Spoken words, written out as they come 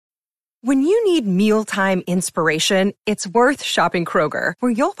When you need mealtime inspiration, it's worth shopping Kroger,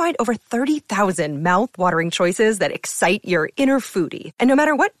 where you'll find over 30,000 mouth-watering choices that excite your inner foodie. And no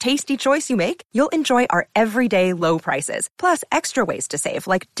matter what tasty choice you make, you'll enjoy our everyday low prices, plus extra ways to save,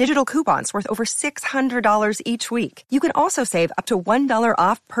 like digital coupons worth over $600 each week. You can also save up to $1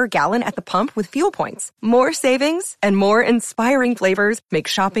 off per gallon at the pump with fuel points. More savings and more inspiring flavors make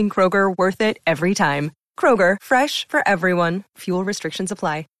shopping Kroger worth it every time. Kroger, fresh for everyone. Fuel restrictions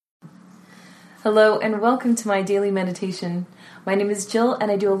apply. Hello and welcome to my daily meditation. My name is Jill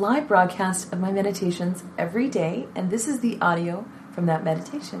and I do a live broadcast of my meditations every day, and this is the audio from that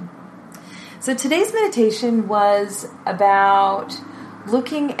meditation. So today's meditation was about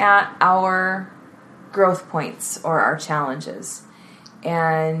looking at our growth points or our challenges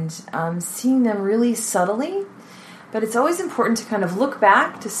and seeing them really subtly, but it's always important to kind of look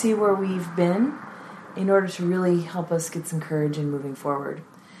back to see where we've been in order to really help us get some courage in moving forward.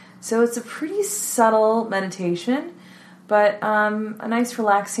 So it's a pretty subtle meditation, but a nice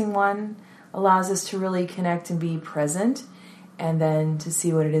relaxing one. Allows us to really connect and be present, and then to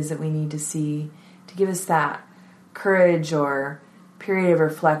see what it is that we need to see to give us that courage or period of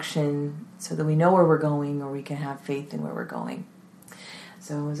reflection so that we know where we're going, or we can have faith in where we're going.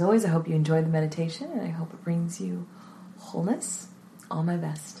 So as always, I hope you enjoyed the meditation, and I hope it brings you wholeness. All my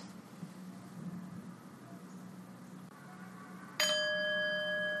best.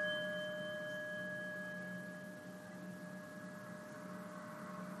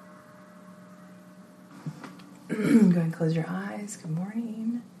 Go ahead and close your eyes. Good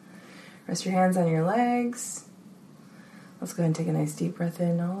morning. Rest your hands on your legs. Let's go ahead and take a nice deep breath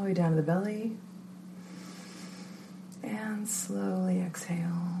in all the way down to the belly. And slowly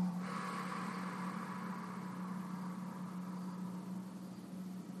exhale.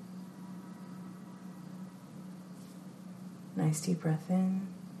 Nice deep breath in.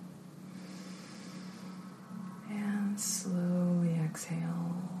 And slowly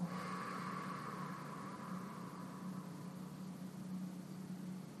exhale.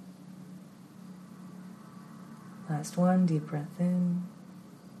 Last one, deep breath in.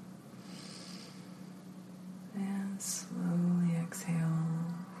 And slowly exhale.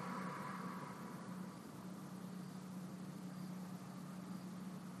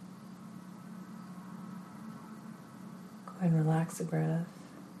 Go ahead and relax the breath.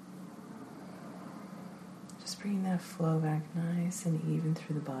 Just bringing that flow back nice and even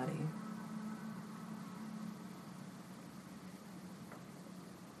through the body.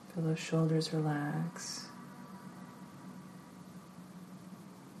 Feel those shoulders relax.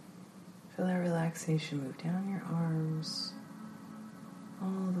 Feel that relaxation move down your arms,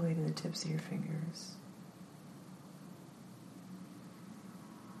 all the way to the tips of your fingers.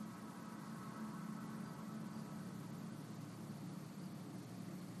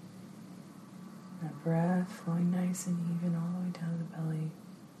 That breath flowing nice and even all the way down to the belly.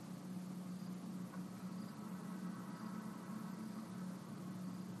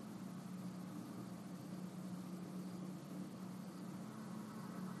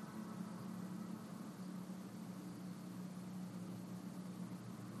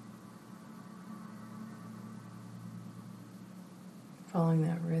 Following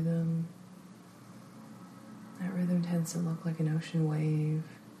that rhythm tends to look like an ocean wave.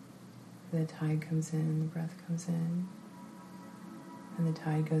 The tide comes in, the breath comes in, and the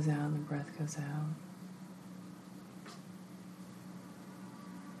tide goes out, and the breath goes out.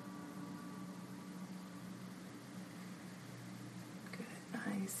 Good,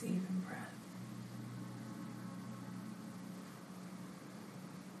 nice, even breath.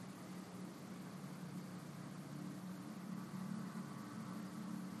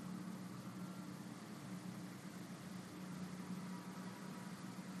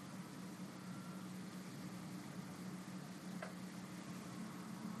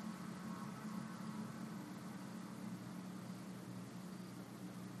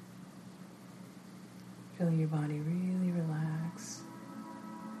 Feeling your body really relax.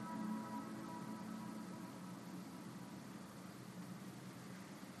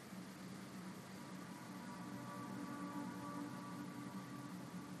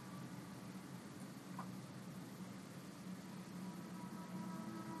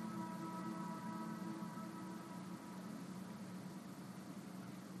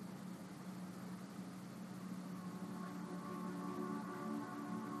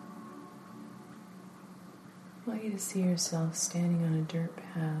 I want you to see yourself standing on a dirt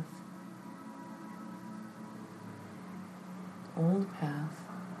path, old path,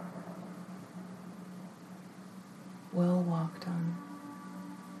 well walked on,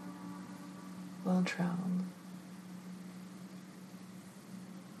 well traveled.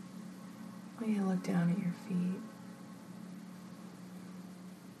 I want you to look down at your feet.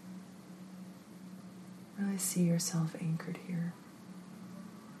 Really see yourself anchored here.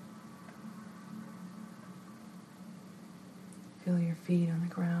 Feel your feet on the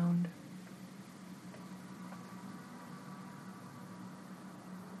ground.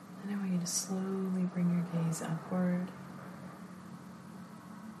 And I want you to slowly bring your gaze upward.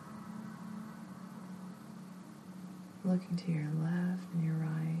 Looking to your left and your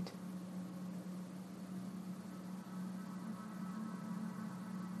right.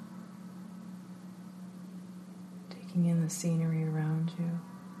 Taking in the scenery around you.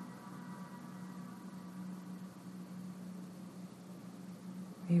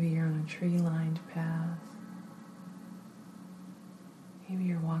 Maybe you're on a tree-lined path. Maybe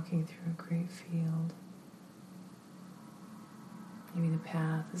you're walking through a great field. Maybe the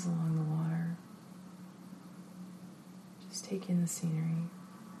path is along the water. Just take in the scenery.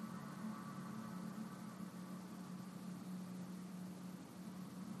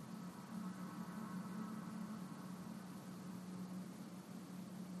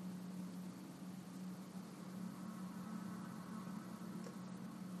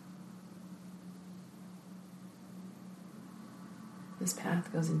 This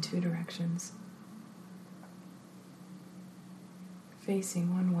path goes in two directions.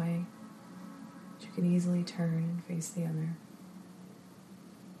 Facing one way, but you can easily turn and face the other.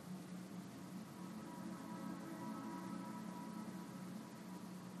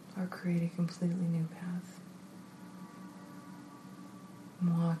 Or create a completely new path.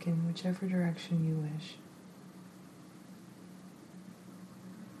 And walk in whichever direction you wish.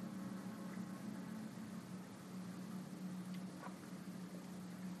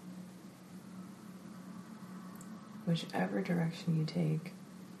 Whichever direction you take,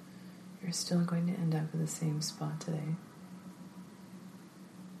 you're still going to end up at the same spot today.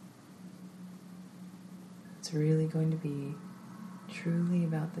 It's really going to be truly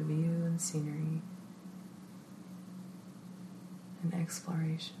about the view and scenery and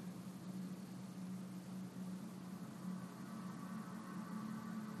exploration.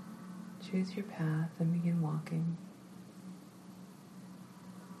 Choose your path and begin walking.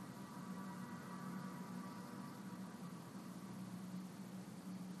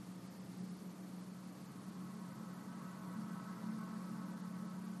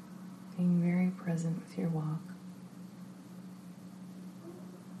 Being very present with your walk,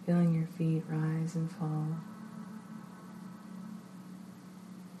 feeling your feet rise and fall,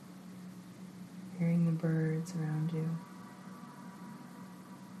 hearing the birds around you,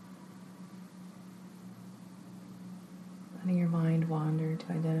 letting your mind wander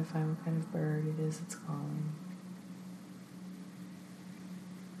to identify what kind of bird it is that's calling,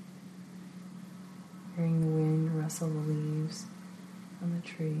 hearing the wind rustle the leaves on the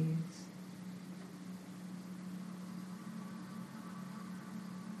trees.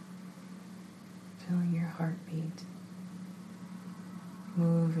 Feeling your heartbeat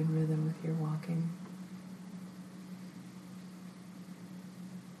move in rhythm with your walking.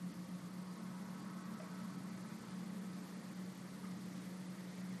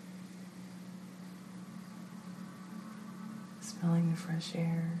 Smelling the fresh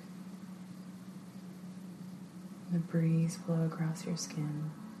air, the breeze blow across your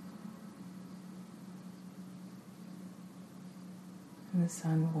skin, and the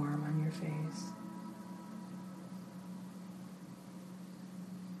sun warm on your face.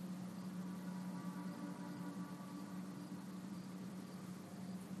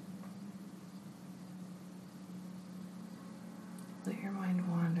 Let your mind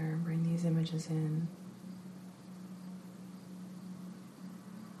wander and bring these images in.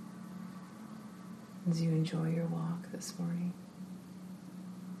 As you enjoy your walk this morning.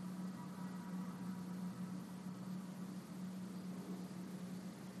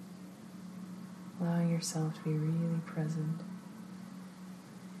 Allowing yourself to be really present.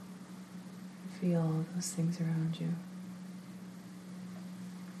 Feel all those things around you.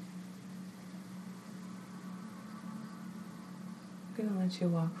 I'm going to let you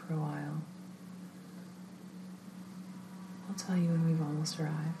walk for a while. I'll tell you when we've almost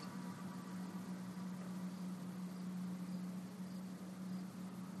arrived.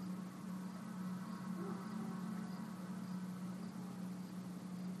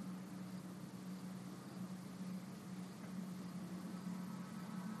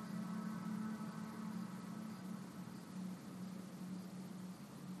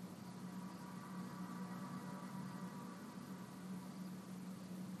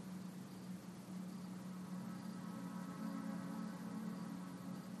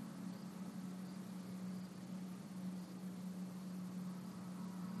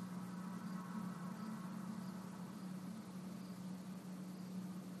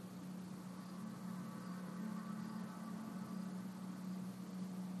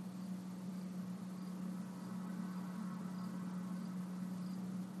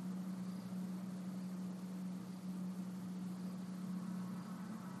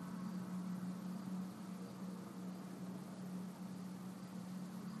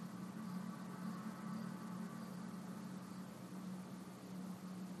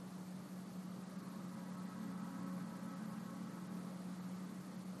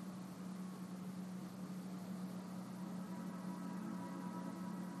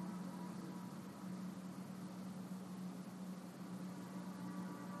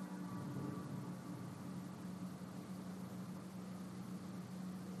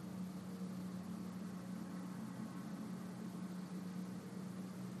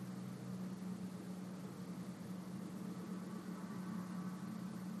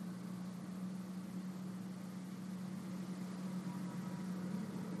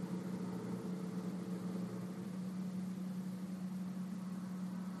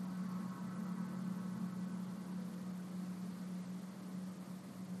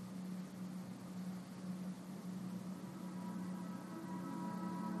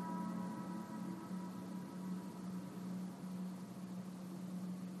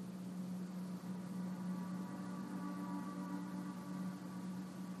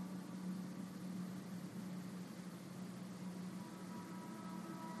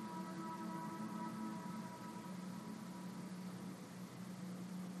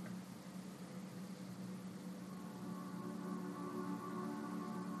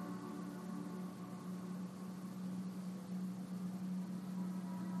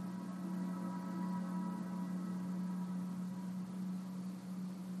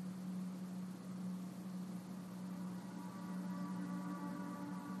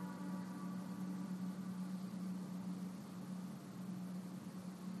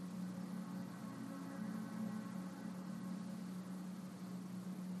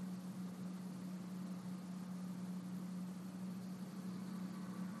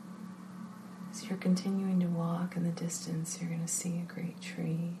 As you're continuing to walk in the distance, you're going to see a great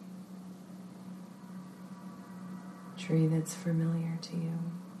tree. A tree that's familiar to you.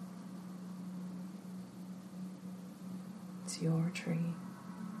 It's your tree.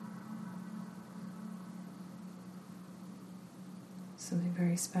 Something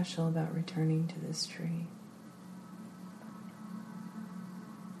very special about returning to this tree.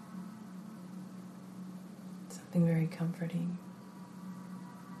 Something very comforting.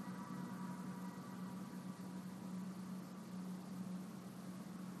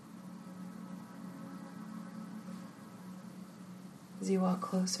 As you walk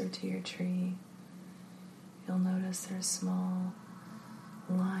closer to your tree, you'll notice there's small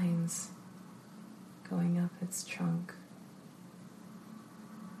lines going up its trunk.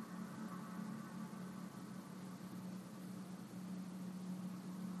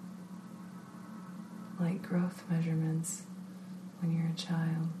 Like growth measurements when you're a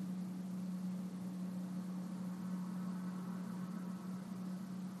child.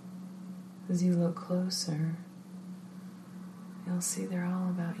 As you look closer, you'll see they're all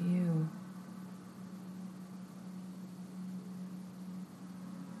about you.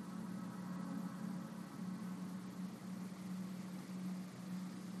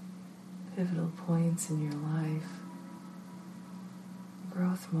 Pivotal points in your life,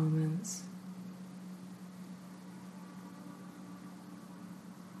 growth moments.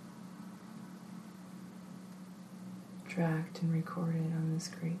 Tracked and recorded on this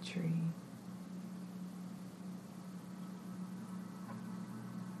great tree.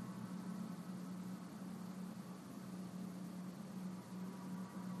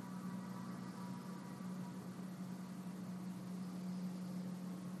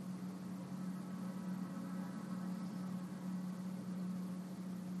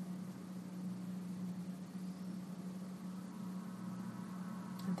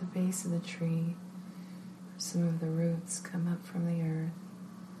 At the base of the tree, some of the roots come up from the earth.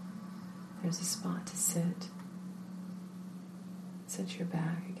 There's a spot to sit. Sit your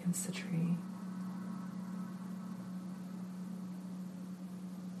back against the tree.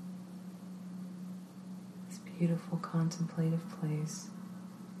 This beautiful contemplative place.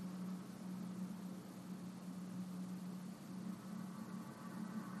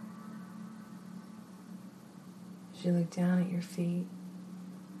 As you look down at your feet,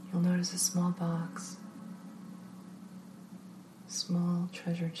 you'll notice a small box. Small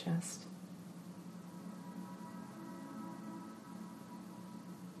treasure chest.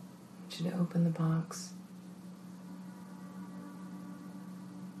 I want you to open the box.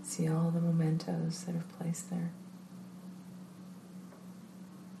 See all the mementos that are placed there.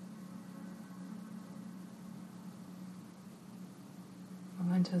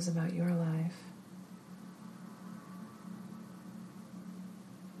 Mementos about your life.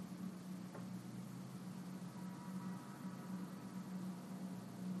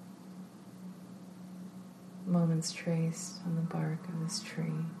 Moments traced on the bark of this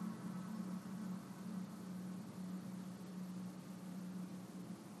tree.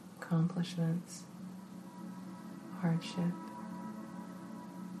 Accomplishments, hardship,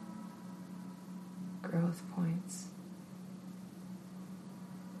 growth points.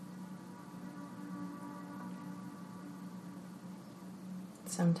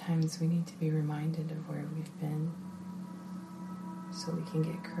 Sometimes we need to be reminded of where we've been so we can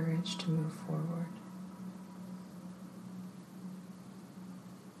get courage to move forward.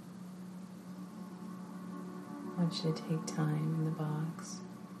 I want you to take time in the box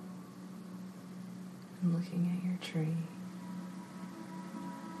and looking at your tree.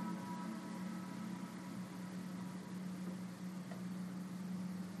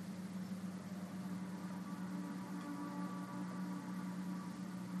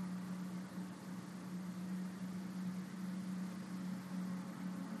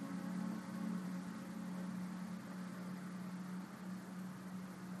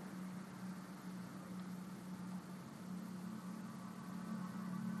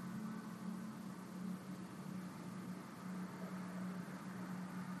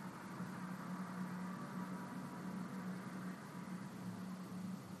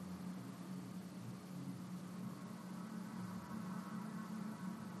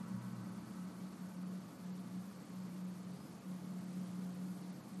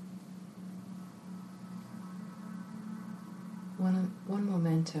 One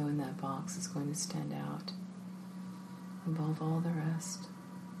memento in that box is going to stand out above all the rest.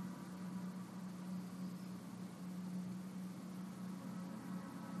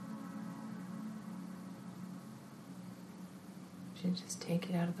 You just take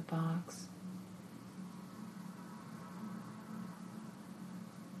it out of the box.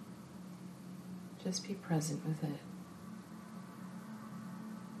 just be present with it.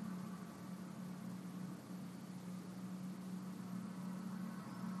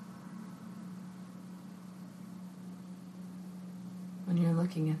 When you're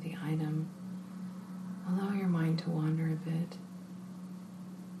looking at the item, allow your mind to wander a bit.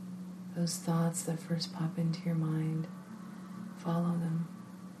 Those thoughts that first pop into your mind, follow them.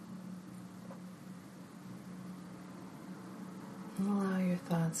 And allow your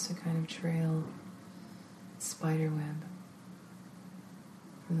thoughts to kind of trail spiderweb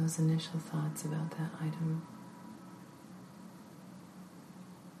from those initial thoughts about that item.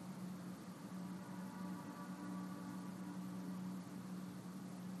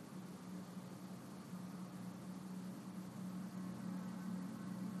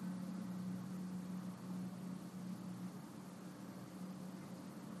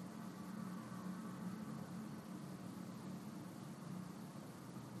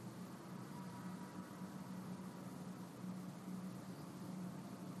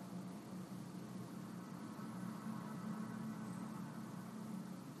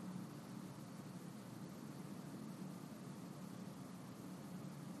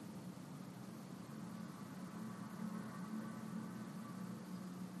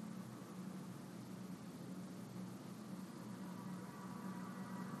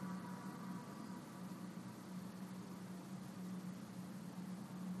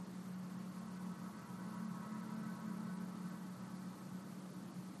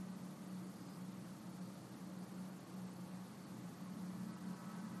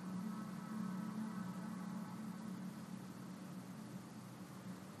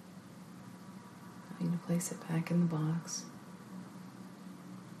 To place it back in the box,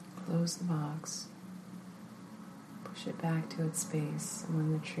 close the box, push it back to its space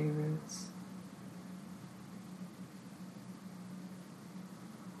among the tree roots.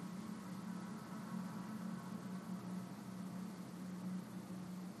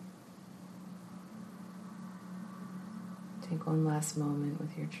 Take one last moment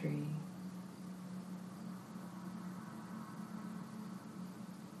with your tree.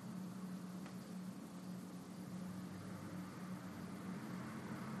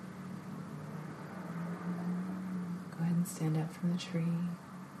 Go ahead and stand up from the tree.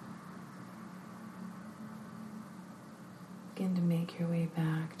 Begin to make your way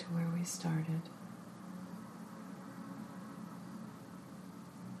back to where we started.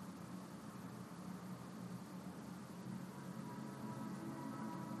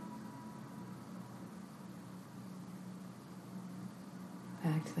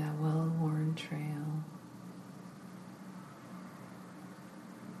 Back to that well-worn trail.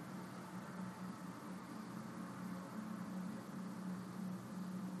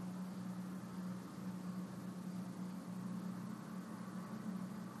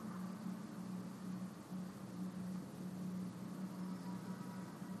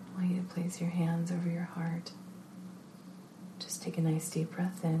 I want you to place your hands over your heart. Just take a nice deep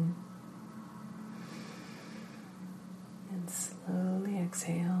breath in. And slowly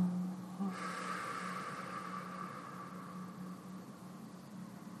exhale.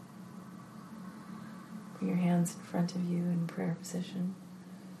 Put your hands in front of you in prayer position.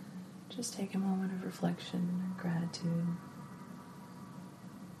 Just take a moment of reflection or gratitude.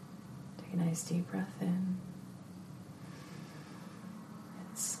 Take a nice deep breath in.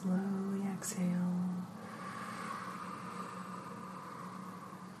 And slowly exhale.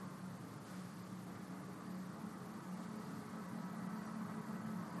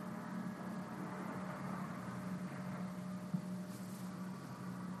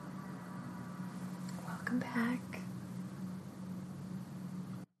 Welcome back.